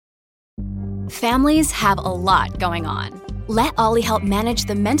Families have a lot going on. Let Ollie help manage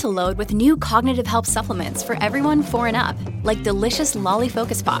the mental load with new cognitive help supplements for everyone 4 and up, like delicious Lolly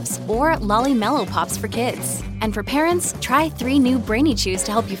Focus Pops or Lolly Mellow Pops for kids. And for parents, try 3 new Brainy Chews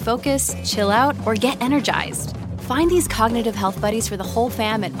to help you focus, chill out, or get energized. Find these cognitive health buddies for the whole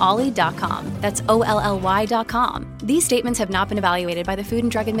fam at ollie.com. That's OLLY.com. These statements have not been evaluated by the Food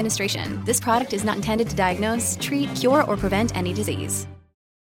and Drug Administration. This product is not intended to diagnose, treat, cure, or prevent any disease.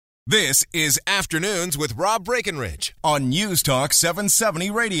 This is Afternoons with Rob Breckenridge on News Talk 770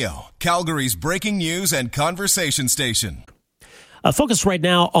 Radio, Calgary's breaking news and conversation station. Focus right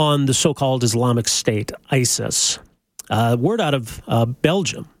now on the so-called Islamic State, ISIS. Word out of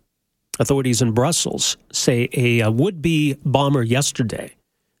Belgium. Authorities in Brussels say a would-be bomber yesterday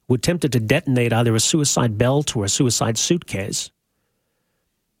who attempted to detonate either a suicide belt or a suicide suitcase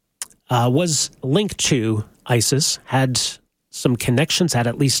was linked to ISIS, had some connections, had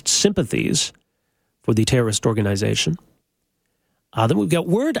at least sympathies for the terrorist organization. Then we've got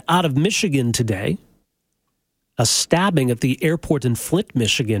word out of Michigan today, a stabbing at the airport in Flint,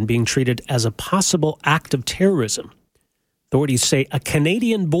 Michigan, being treated as a possible act of terrorism. Authorities say a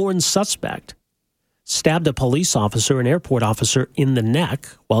Canadian-born suspect stabbed a police officer, an airport officer, in the neck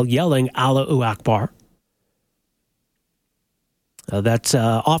while yelling Allahu Akbar. That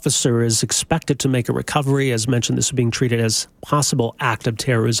officer is expected to make a recovery. As mentioned, this is being treated as possible act of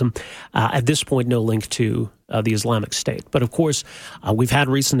terrorism. At this point, no link to the Islamic State. But of course, we've had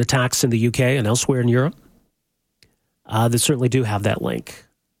recent attacks in the UK and elsewhere in Europe that certainly do have that link.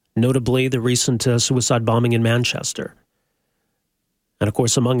 Notably, the recent suicide bombing in Manchester. And of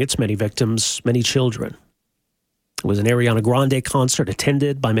course, among its many victims, many children. It was an Ariana Grande concert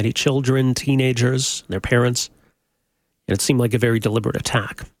attended by many children, teenagers, and their parents. And it seemed like a very deliberate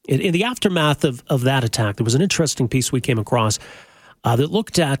attack. In the aftermath of that attack, there was an interesting piece we came across that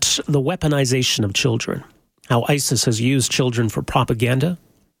looked at the weaponization of children, how ISIS has used children for propaganda,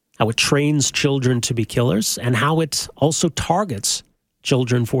 how it trains children to be killers, and how it also targets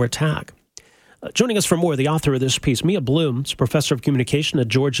children for attack. Joining us for more, the author of this piece, Mia Bloom, is professor of communication at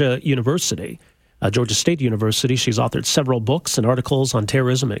Georgia State University. She's authored several books and articles on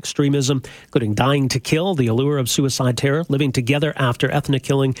terrorism and extremism, including Dying to Kill, The Allure of Suicide Terror, Living Together After Ethnic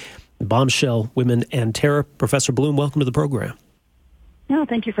Killing, Bombshell, Women, and Terror. Professor Bloom, welcome to the program. No,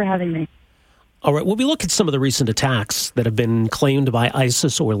 thank you for having me. All right, well, we look at some of the recent attacks that have been claimed by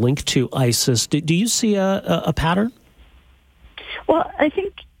ISIS or linked to ISIS. Do you see a pattern? Well, I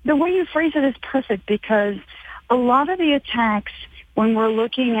think the way you phrase it is perfect, because a lot of the attacks, when we're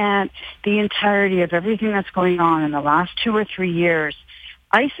looking at the entirety of everything that's going on in the last 2 or 3 years,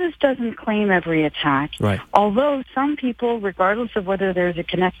 ISIS doesn't claim every attack. Right. Although some people, regardless of whether there's a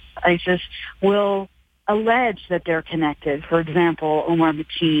connection to ISIS, will allege that they're connected. For example, Omar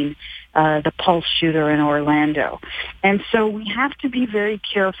Mateen, the Pulse shooter in Orlando. And so we have to be very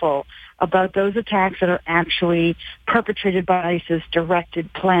careful about those attacks that are actually perpetrated by ISIS,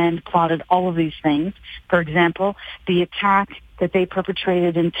 directed, planned, plotted, all of these things. For example, the attack that they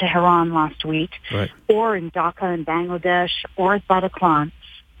perpetrated in Tehran last week, right, or in Dhaka in Bangladesh, or at Bataclan,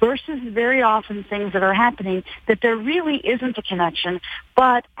 versus very often things that are happening that there really isn't a connection,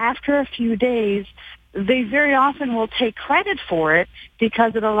 but after a few days, they very often will take credit for it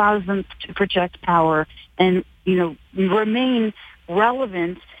because it allows them to project power and, remain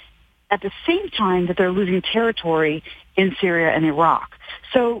relevant at the same time that they're losing territory in Syria and Iraq.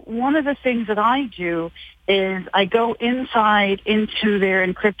 So one of the things that I do is I go inside into their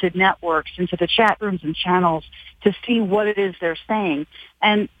encrypted networks, into the chat rooms and channels to see what it is they're saying.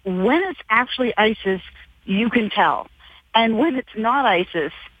 And when it's actually ISIS, you can tell. And when it's not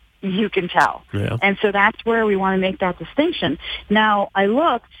ISIS, you can tell. Yeah. And so that's where we want to make that distinction. Now, I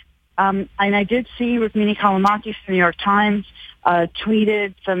looked, and I did see Rukmini Callimachi from the New York Times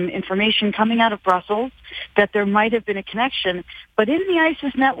tweeted some information coming out of Brussels that there might have been a connection. But in the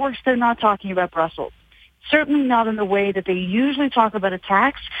ISIS networks, they're not talking about Brussels. Certainly not in the way that they usually talk about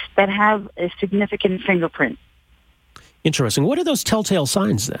attacks that have a significant fingerprint. Interesting. What are those telltale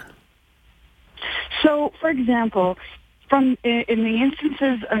signs then? So, for example, in the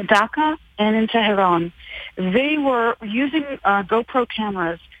instances of Dhaka and in Tehran, they were using GoPro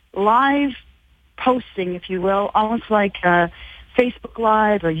cameras, live posting, if you will, almost like Facebook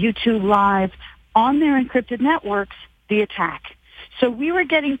Live or YouTube Live, on their encrypted networks, the attack. So we were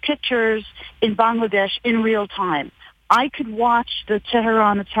getting pictures in Bangladesh in real time. I could watch the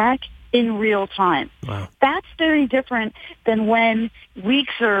Tehran attack in real time. Wow. That's very different than when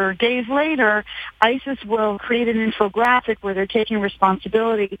weeks or days later, ISIS will create an infographic where they're taking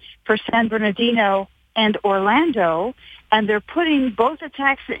responsibility for San Bernardino and Orlando, and they're putting both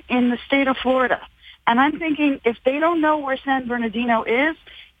attacks in the state of Florida. And I'm thinking, if they don't know where San Bernardino is,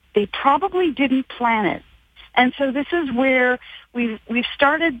 they probably didn't plan it. And so this is where we've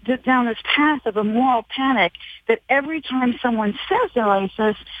started down this path of a moral panic that every time someone says they're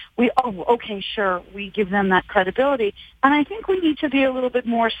ISIS, we give them that credibility. And I think we need to be a little bit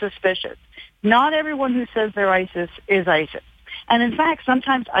more suspicious. Not everyone who says they're ISIS is ISIS. And in fact,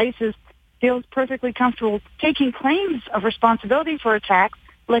 sometimes ISIS feels perfectly comfortable taking claims of responsibility for attacks,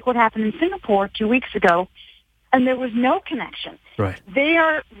 like what happened in Singapore 2 weeks ago, and there was no connection. Right. They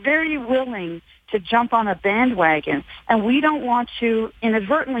are very willing to jump on a bandwagon, and we don't want to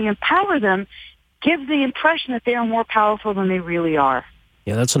inadvertently empower them, give the impression that they are more powerful than they really are.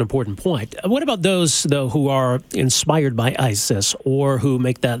 Yeah, that's an important point. What about those, though, who are inspired by ISIS or who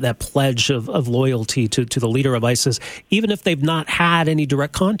make that pledge of loyalty to the leader of ISIS, even if they've not had any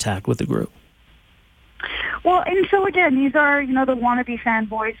direct contact with the group? Well, and so again, these are, the wannabe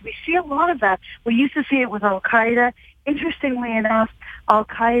fanboys. We see a lot of that. We used to see it with Al-Qaeda. Interestingly enough,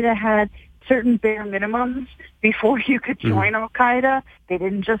 Al-Qaeda had certain bare minimums before you could join Al-Qaeda. They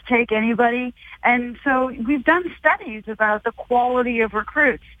didn't just take anybody. And so we've done studies about the quality of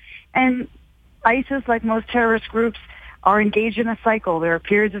recruits. And ISIS, like most terrorist groups, are engaged in a cycle. There are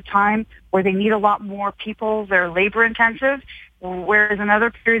periods of time where they need a lot more people. They're labor intensive, whereas in other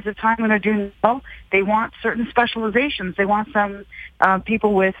periods of time when they're doing well, they want certain specializations. They want some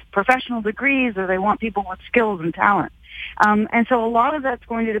people with professional degrees, or they want people with skills and talent. And so a lot of that's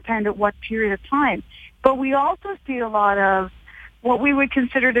going to depend at what period of time. But we also see a lot of what we would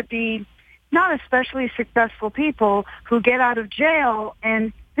consider to be not especially successful people who get out of jail,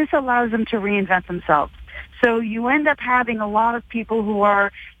 and this allows them to reinvent themselves. So you end up having a lot of people who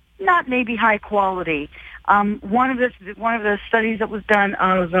are not maybe high quality. One of the studies that was done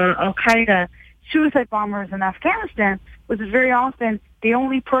of Al-Qaeda suicide bombers in Afghanistan was that very often the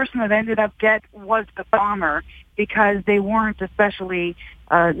only person that ended up dead was the bomber, because they weren't especially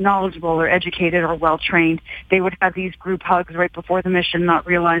knowledgeable or educated or well-trained. They would have these group hugs right before the mission, not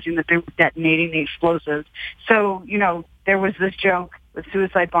realizing that they were detonating the explosives. So, there was this joke with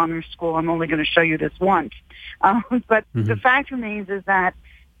suicide bombers school, I'm only going to show you this once. But the fact remains is that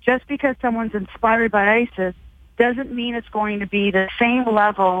just because someone's inspired by ISIS doesn't mean it's going to be the same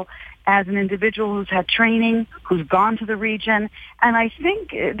level as an individual who's had training, who's gone to the region. And I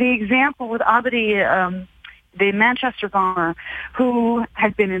think the example with Abadi, the Manchester bomber, who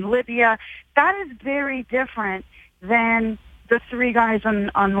had been in Libya, that is very different than the three guys on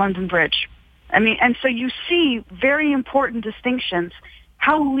London Bridge. I mean, and so you see very important distinctions.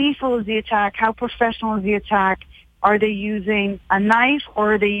 How lethal is the attack? How professional is the attack? Are they using a knife,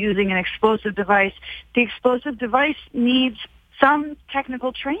 or are they using an explosive device? The explosive device needs some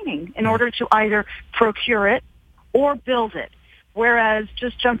technical training in order to either procure it or build it. Whereas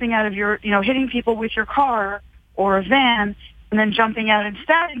just jumping out of your, hitting people with your car or a van and then jumping out and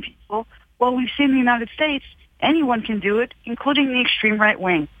stabbing people, well, we've seen in the United States, anyone can do it, including the extreme right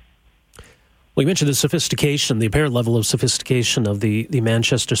wing. Well, you mentioned the sophistication, the apparent level of sophistication of the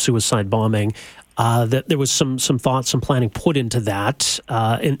Manchester suicide bombing. That there was some thought, some planning put into that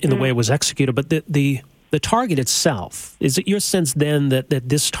in the way it was executed. But the target itself, is it your sense then that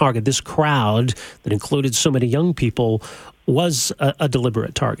this target, this crowd that included so many young people, was a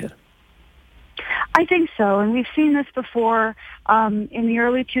deliberate target? I think so, and we've seen this before in the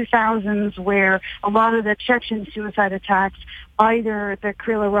early 2000s, where a lot of the Chechen suicide attacks, either at the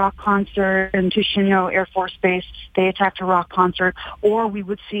Kryla rock concert in Chisinau Air Force Base, they attacked a rock concert, or we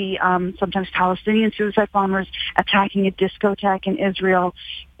would see sometimes Palestinian suicide bombers attacking a discotheque in Israel.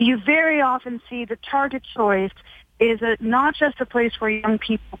 You very often see the target choice is not just a place where young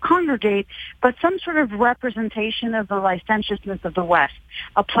people congregate, but some sort of representation of the licentiousness of the West,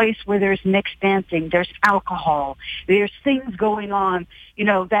 a place where there's mixed dancing, there's alcohol, there's things going on,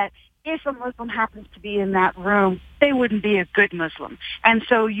 that if a Muslim happens to be in that room, they wouldn't be a good Muslim. And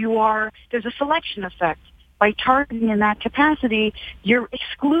so there's a selection effect. By targeting in that capacity, you're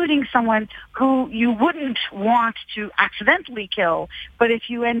excluding someone who you wouldn't want to accidentally kill, but if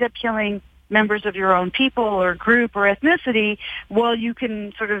you end up killing members of your own people or group or ethnicity, well, you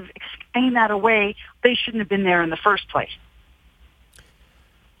can sort of explain that away. They shouldn't have been there in the first place.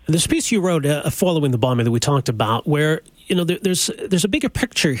 This piece you wrote following the bombing that we talked about, where there's a bigger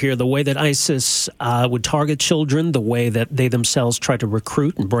picture here, the way that ISIS would target children, the way that they themselves try to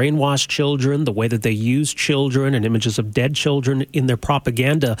recruit and brainwash children, the way that they use children and images of dead children in their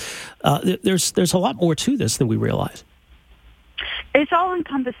propaganda. There's a lot more to this than we realize. It's all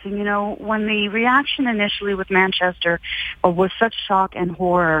encompassing. When the reaction initially with Manchester was such shock and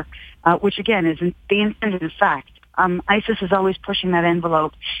horror, which again is the intended effect. ISIS is always pushing that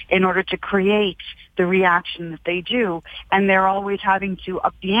envelope in order to create the reaction that they do, and they're always having to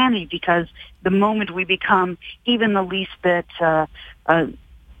up the ante, because the moment we become even the least bit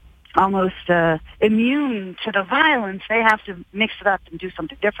almost immune to the violence, they have to mix it up and do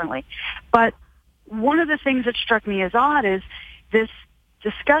something differently. But one of the things that struck me as odd is this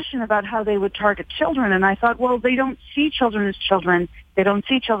discussion about how they would target children, and I thought, well, they don't see children as children. They don't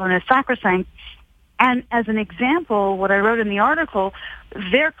see children as sacrosanct. And as an example, what I wrote in the article,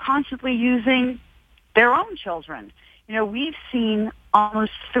 they're constantly using their own children. You know, we've seen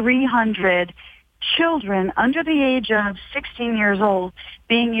almost 300 children under the age of 16 years old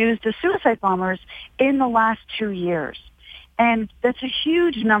being used as suicide bombers in the last 2 years. And that's a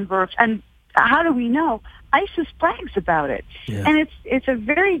huge number. And how do we know? ISIS brags about it. Yeah. And it's a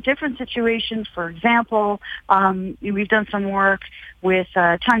very different situation. For example, we've done some work with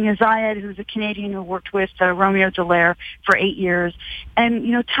Tanya Zayed, who's a Canadian who worked with Romeo Dallaire for 8 years. And,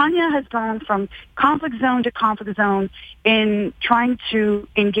 you know, Tanya has gone from conflict zone to conflict zone in trying to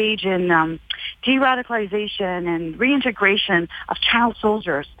engage in de-radicalization and reintegration of child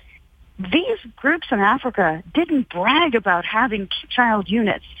soldiers. These groups in Africa didn't brag about having child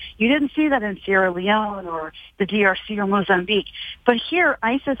units. You didn't see that in Sierra Leone or the DRC or Mozambique. But here,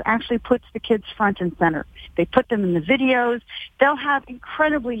 ISIS actually puts the kids front and center. They put them in the videos. They'll have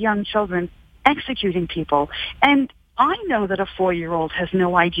incredibly young children executing people. And I know that a 4-year-old has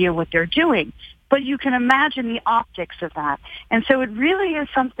no idea what they're doing, but you can imagine the optics of that. And so it really is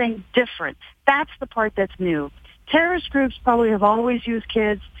something different. That's the part that's new. Terrorist groups probably have always used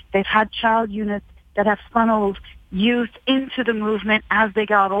kids. They've had child units that have funneled youth into the movement as they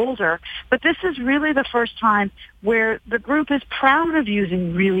got older. But this is really the first time where the group is proud of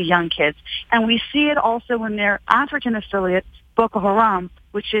using really young kids. And we see it also in their African affiliate, Boko Haram,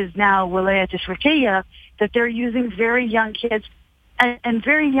 which is now Wilayat al-Sharqiyya, that they're using very young kids and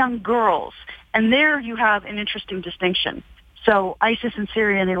very young girls. And there you have an interesting distinction. So ISIS in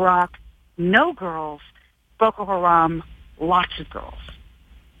Syria and Iraq, no girls. Boko Haram, lots of girls.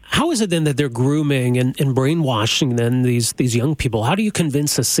 How is it then that they're grooming and brainwashing then these young people? How do you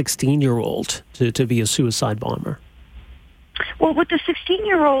convince a 16-year-old to be a suicide bomber? Well, with the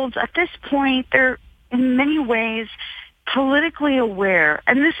 16-year-olds, at this point, they're in many ways politically aware.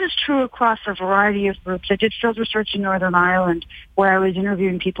 And this is true across a variety of groups. I did field research in Northern Ireland where I was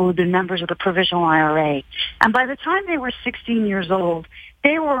interviewing people who'd been members of the Provisional IRA. And by the time they were 16 years old,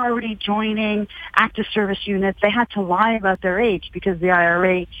 they were already joining active service units. They had to lie about their age because the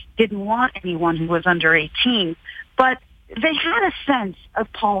IRA didn't want anyone who was under 18. But they had a sense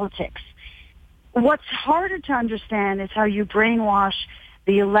of politics. What's harder to understand is how you brainwash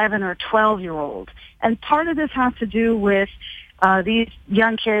the 11 or 12-year-old. And part of this has to do with these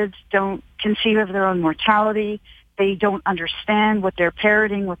young kids don't conceive of their own mortality. They don't understand what they're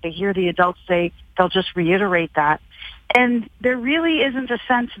parroting, what they hear the adults say. They'll just reiterate that. And there really isn't a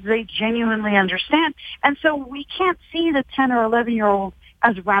sense that they genuinely understand. And so we can't see the 10 or 11-year-old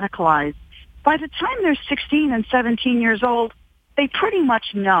as radicalized. By the time they're 16 and 17 years old, they pretty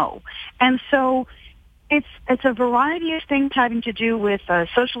much know. And so it's a variety of things having to do with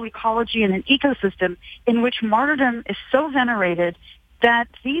social ecology and an ecosystem in which martyrdom is so venerated that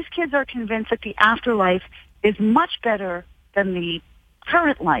these kids are convinced that the afterlife is much better than the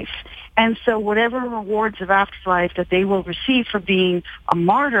current life. And so whatever rewards of afterlife that they will receive for being a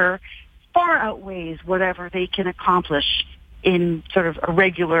martyr far outweighs whatever they can accomplish in sort of a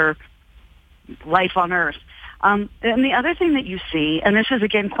regular life on earth. And the other thing that you see, and this is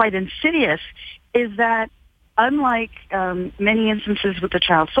again quite insidious, is that unlike many instances with the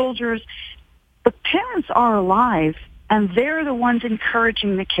child soldiers, the parents are alive and they're the ones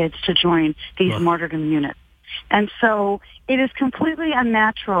encouraging the kids to join these martyrdom units. And so it is completely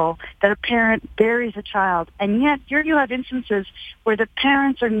unnatural that a parent buries a child. And yet here you have instances where the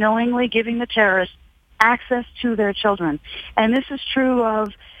parents are knowingly giving the terrorists access to their children. And this is true of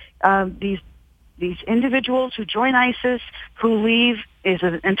these individuals who join ISIS, who leave is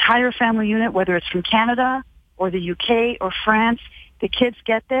an entire family unit, whether it's from Canada or the UK or France. The kids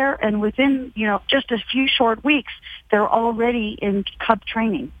get there, and within just a few short weeks, they're already in cub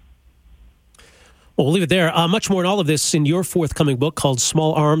training. Well, we'll leave it there. Much more on all of this in your forthcoming book called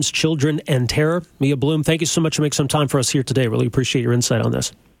Small Arms, Children, and Terror. Mia Bloom, thank you so much for making some time for us here today. Really appreciate your insight on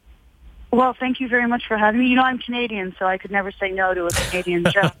this. Well, thank you very much for having me. I'm Canadian, so I could never say no to a Canadian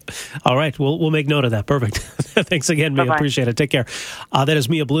show. All right. We'll make note of that. Perfect. Thanks again, Mia. Bye-bye. Appreciate it. Take care. That is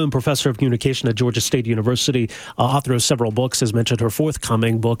Mia Bloom, professor of communication at Georgia State University, author of several books, as mentioned, her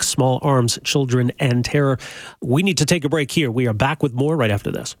forthcoming book, Small Arms, Children, and Terror. We need to take a break here. We are back with more right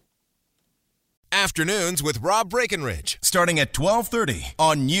after this. Afternoons with Rob Breckenridge, starting at 12:30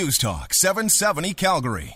 on News Talk 770 Calgary.